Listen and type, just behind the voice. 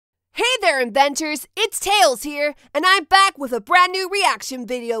there, inventors! It's Tails here, and I'm back with a brand new reaction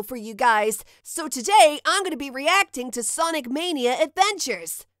video for you guys. So today, I'm going to be reacting to Sonic Mania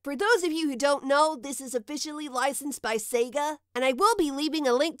Adventures. For those of you who don't know, this is officially licensed by Sega, and I will be leaving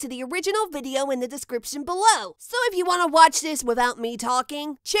a link to the original video in the description below. So if you want to watch this without me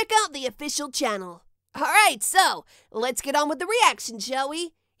talking, check out the official channel. Alright, so let's get on with the reaction, shall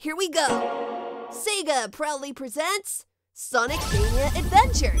we? Here we go. Sega proudly presents Sonic Mania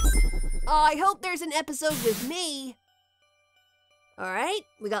Adventures. I hope there's an episode with me. Alright,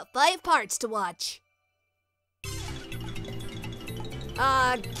 we got 5 parts to watch.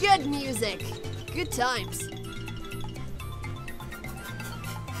 Good music. Good times.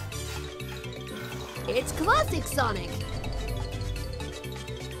 It's classic Sonic.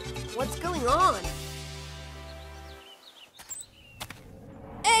 What's going on?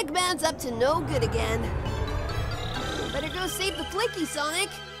 Eggman's up to no good again. Better go save the Flicky, Sonic.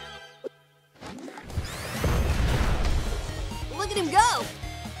 Look at him go.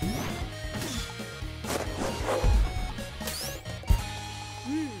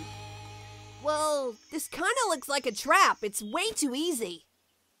 Well, this kind of looks like a trap. It's way too easy.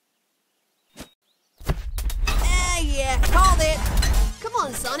 Yeah, called it. Come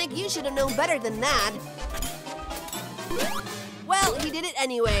on, Sonic, you should have known better than that. Well, he did it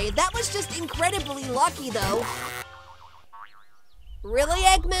anyway. That was just incredibly lucky, though. Really,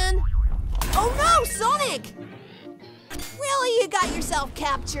 Eggman? Oh no, Sonic! Really, you got yourself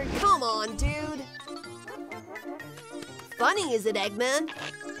captured? Come on, dude. Funny, is it, Eggman?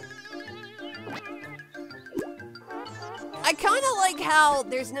 I kind of like how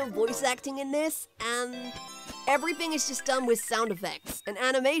there's no voice acting in this, and everything is just done with sound effects and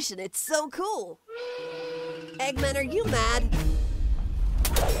animation. It's so cool. Eggman, are you mad?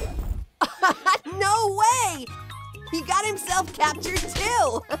 No way! He got himself captured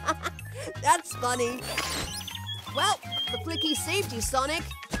too! That's funny. Well, the Flicky saved you, Sonic.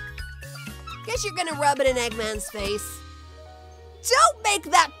 Guess you're gonna rub it in Eggman's face. Don't make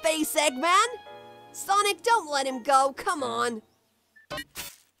that face, Eggman! Sonic, don't let him go, come on.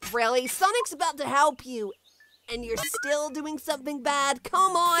 Really, Sonic's about to help you, and you're still doing something bad?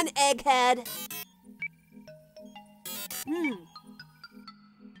 Come on, Egghead.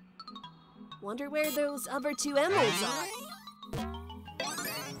 Wonder where those other 2 emeralds are.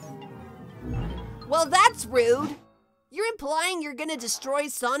 Well, that's rude. You're implying you're gonna destroy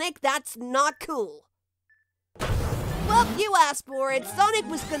Sonic? That's not cool. Well, you asked for it. Sonic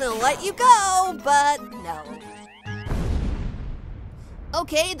was gonna let you go, but no.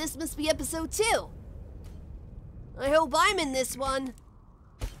 Okay, this must be episode 2. I hope I'm in this one.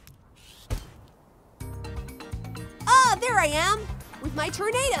 Ah, there I am, with my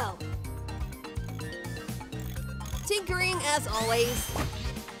tornado. Tinkering as always.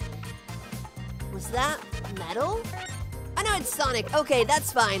 Was that metal? I know it's Sonic. Okay,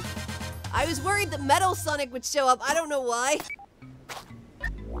 that's fine. I was worried that Metal Sonic would show up. I don't know why.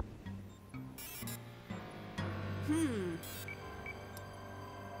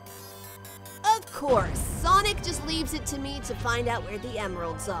 Of course, Sonic just leaves it to me to find out where the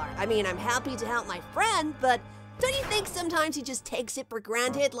emeralds are. I mean, I'm happy to help my friend, but don't you think sometimes he just takes it for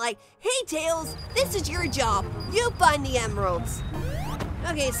granted? Like, hey, Tails, this is your job. You find the emeralds.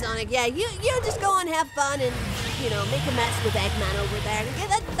 Okay, Sonic, yeah, you just go and have fun and, you know, make a mess with Eggman over there.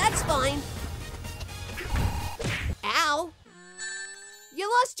 Yeah, that's fine. Ow. You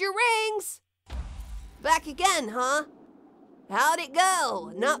lost your rings. Back again, huh? How'd it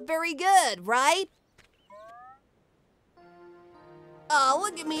go? Not very good, right? Oh,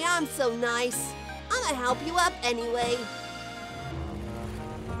 look at me, I'm so nice. I'm gonna help you up anyway.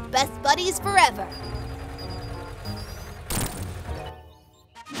 Best buddies forever.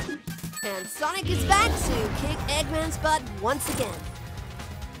 And Sonic is back to kick Eggman's butt once again.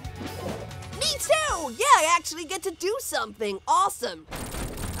 Me too! Yeah, I actually get to do something. Awesome.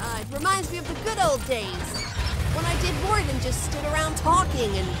 It reminds me of the good old days when I did more than just stood around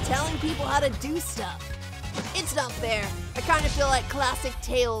talking and telling people how to do stuff. It's not fair. I kind of feel like classic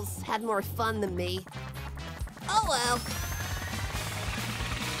Tails had more fun than me. Oh well.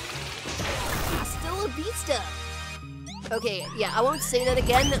 Hasta la vista. Okay, yeah, I won't say that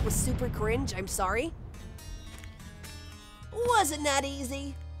again. That was super cringe. I'm sorry. Wasn't that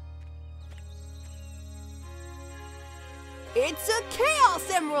easy? It's a Chaos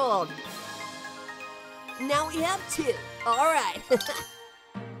Emerald! Now we have 2. All right.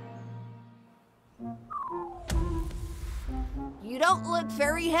 You don't look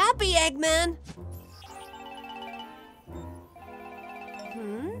very happy, Eggman.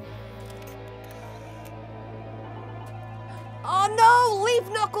 Oh no, leave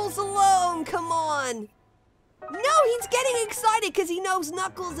Knuckles alone! him, come on. No, he's getting excited because he knows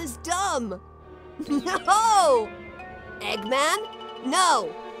Knuckles is dumb. No! Eggman,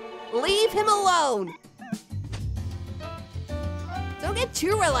 no. Leave him alone. Don't get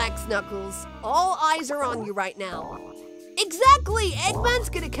too relaxed, Knuckles. All eyes are on you right now. Exactly! Eggman's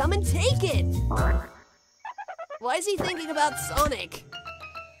gonna come and take it. Why is he thinking about Sonic?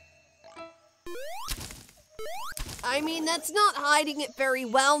 I mean, that's not hiding it very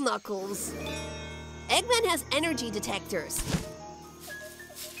well, Knuckles. Eggman has energy detectors.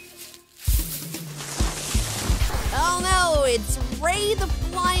 Oh no, it's Ray the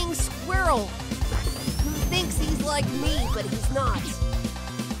Flying Squirrel, who thinks he's like me, but he's not.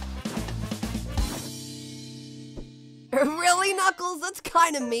 Really, Knuckles? That's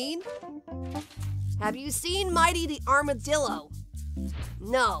kind of mean. Have you seen Mighty the Armadillo?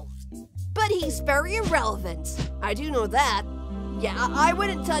 No, but he's very irrelevant. I do know that. Yeah, I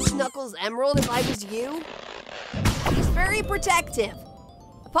wouldn't touch Knuckles' emerald if I was you. He's very protective.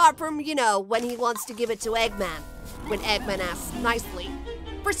 Apart from, you know, when he wants to give it to Eggman. When Eggman asks nicely.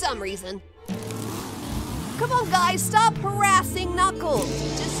 For some reason. Come on, guys, stop harassing Knuckles.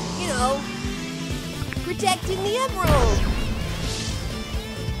 Just, you know, protecting the emerald.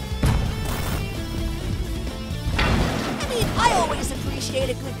 I mean, I always appreciate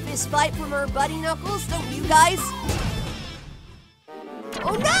a good fist fight from our buddy Knuckles, don't you guys?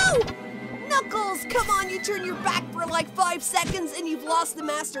 Oh no! Knuckles, come on, you turn your back for like 5 seconds and you've lost the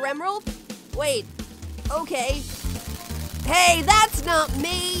Master Emerald? Wait, okay. Hey, that's not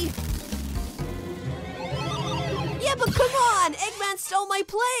me! Yeah, but come on, Eggman stole my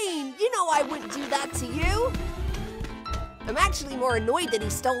plane! You know I wouldn't do that to you! I'm actually more annoyed that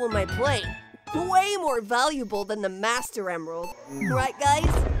he's stolen my plane. Way more valuable than the Master Emerald. Right, guys?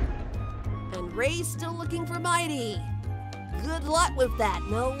 And Ray's still looking for Mighty. Good luck with that,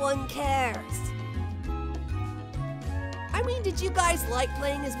 no one cares. I mean, did you guys like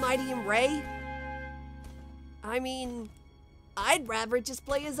playing as Mighty and Ray? I mean, I'd rather just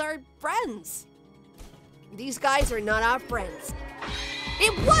play as our friends. These guys are not our friends.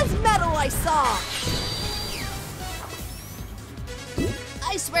 It was metal I saw!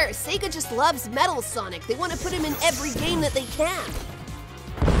 I swear, Sega just loves Metal Sonic. They want to put him in every game that they can.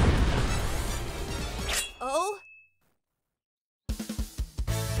 Oh?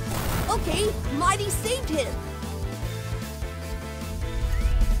 Okay, Mighty saved him.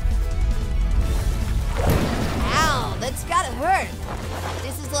 Ow, that's gotta hurt.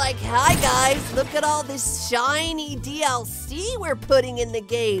 This is like, hi guys, look at all this shiny DLC we're putting in the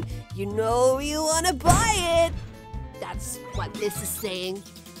game. You know you wanna buy it. That's what this is saying.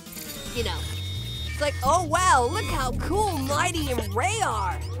 You know, it's like, oh wow, look how cool Mighty and Ray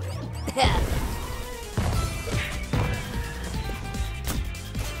are.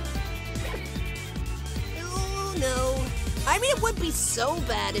 Oh no. I mean, it would be so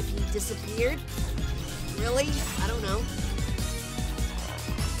bad if he disappeared. Really? I don't know.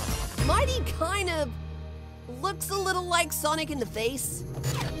 Mighty kind of looks a little like Sonic in the face.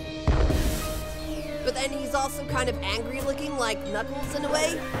 But then he's also kind of angry looking like Knuckles in a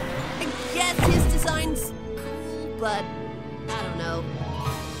way. I guess his design's cool, but I don't know.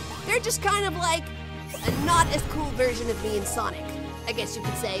 They're just kind of like a not as cool version of me and Sonic, I guess you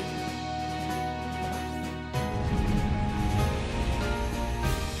could say.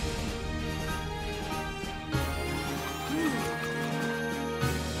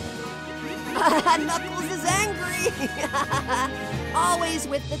 Knuckles is angry! Always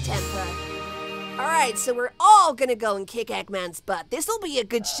with the temper. Alright, so we're all gonna go and kick Eggman's butt. This'll be a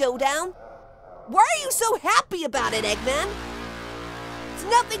good showdown. Why are you so happy about it, Eggman? It's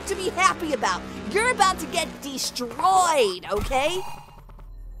nothing to be happy about. You're about to get destroyed, okay?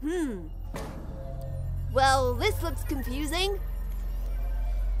 Well, this looks confusing.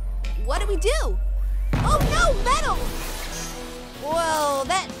 What do we do? Oh no, metal! Well,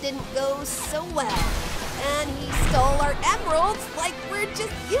 that didn't go so well. And he stole our emeralds like we're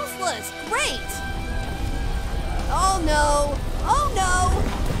just useless. Great! Oh no! Oh no!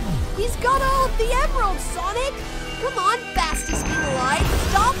 He's got all of the emeralds, Sonic! Come on, fastest being alive,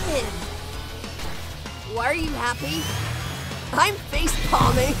 stop him! Why are you happy? I'm face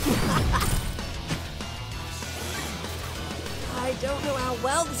palming. I don't know how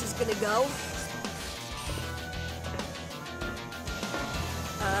well this is gonna go.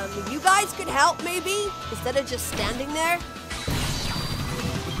 You guys could help maybe, instead of just standing there?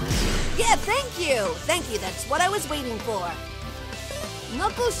 Yeah, thank you! Thank you, that's what I was waiting for.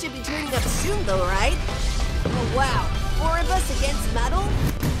 Knuckles should be turning up soon though, right? Oh wow, 4 of us against Metal?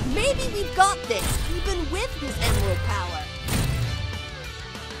 Maybe we've got this, even with his emerald power.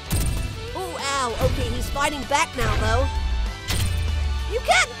 Wow, okay, he's fighting back now, though. You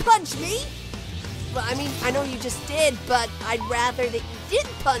can't punch me! Well, I mean, I know you just did, but I'd rather that you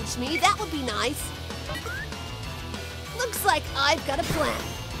didn't punch me. That would be nice. Looks like I've got a plan.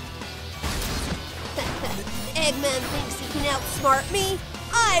 Eggman thinks he can outsmart me?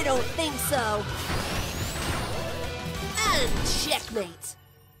 I don't think so. And checkmate.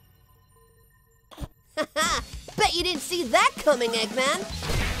 Bet you didn't see that coming, Eggman.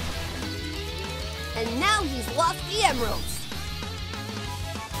 And now he's lost the emeralds.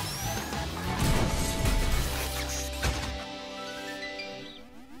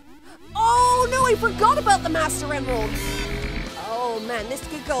 Oh no, I forgot about the Master Emerald. Oh man, this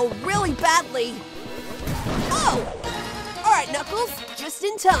could go really badly. Oh! Alright, Knuckles, just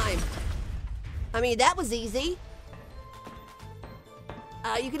in time. I mean, that was easy.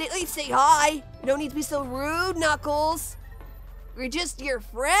 You can at least say hi. You don't need to be so rude, Knuckles. We're just your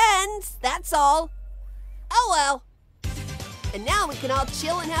friends, that's all. Oh well. And now we can all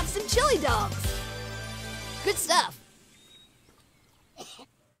chill and have some chili dogs. Good stuff.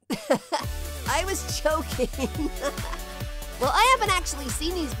 I was joking. Well, I haven't actually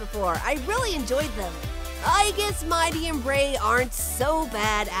seen these before. I really enjoyed them. I guess Mighty and Bray aren't so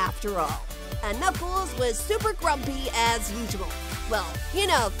bad after all. And Knuckles was super grumpy as usual. Well, you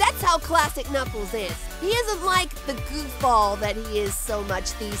know, that's how classic Knuckles is. He isn't like the goofball that he is so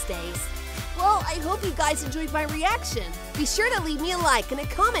much these days. Well, I hope you guys enjoyed my reaction. Be sure to leave me a like and a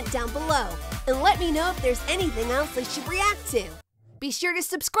comment down below. And let me know if there's anything else I should react to. Be sure to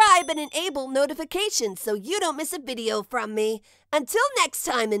subscribe and enable notifications so you don't miss a video from me. Until next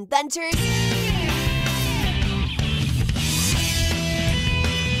time, inventors!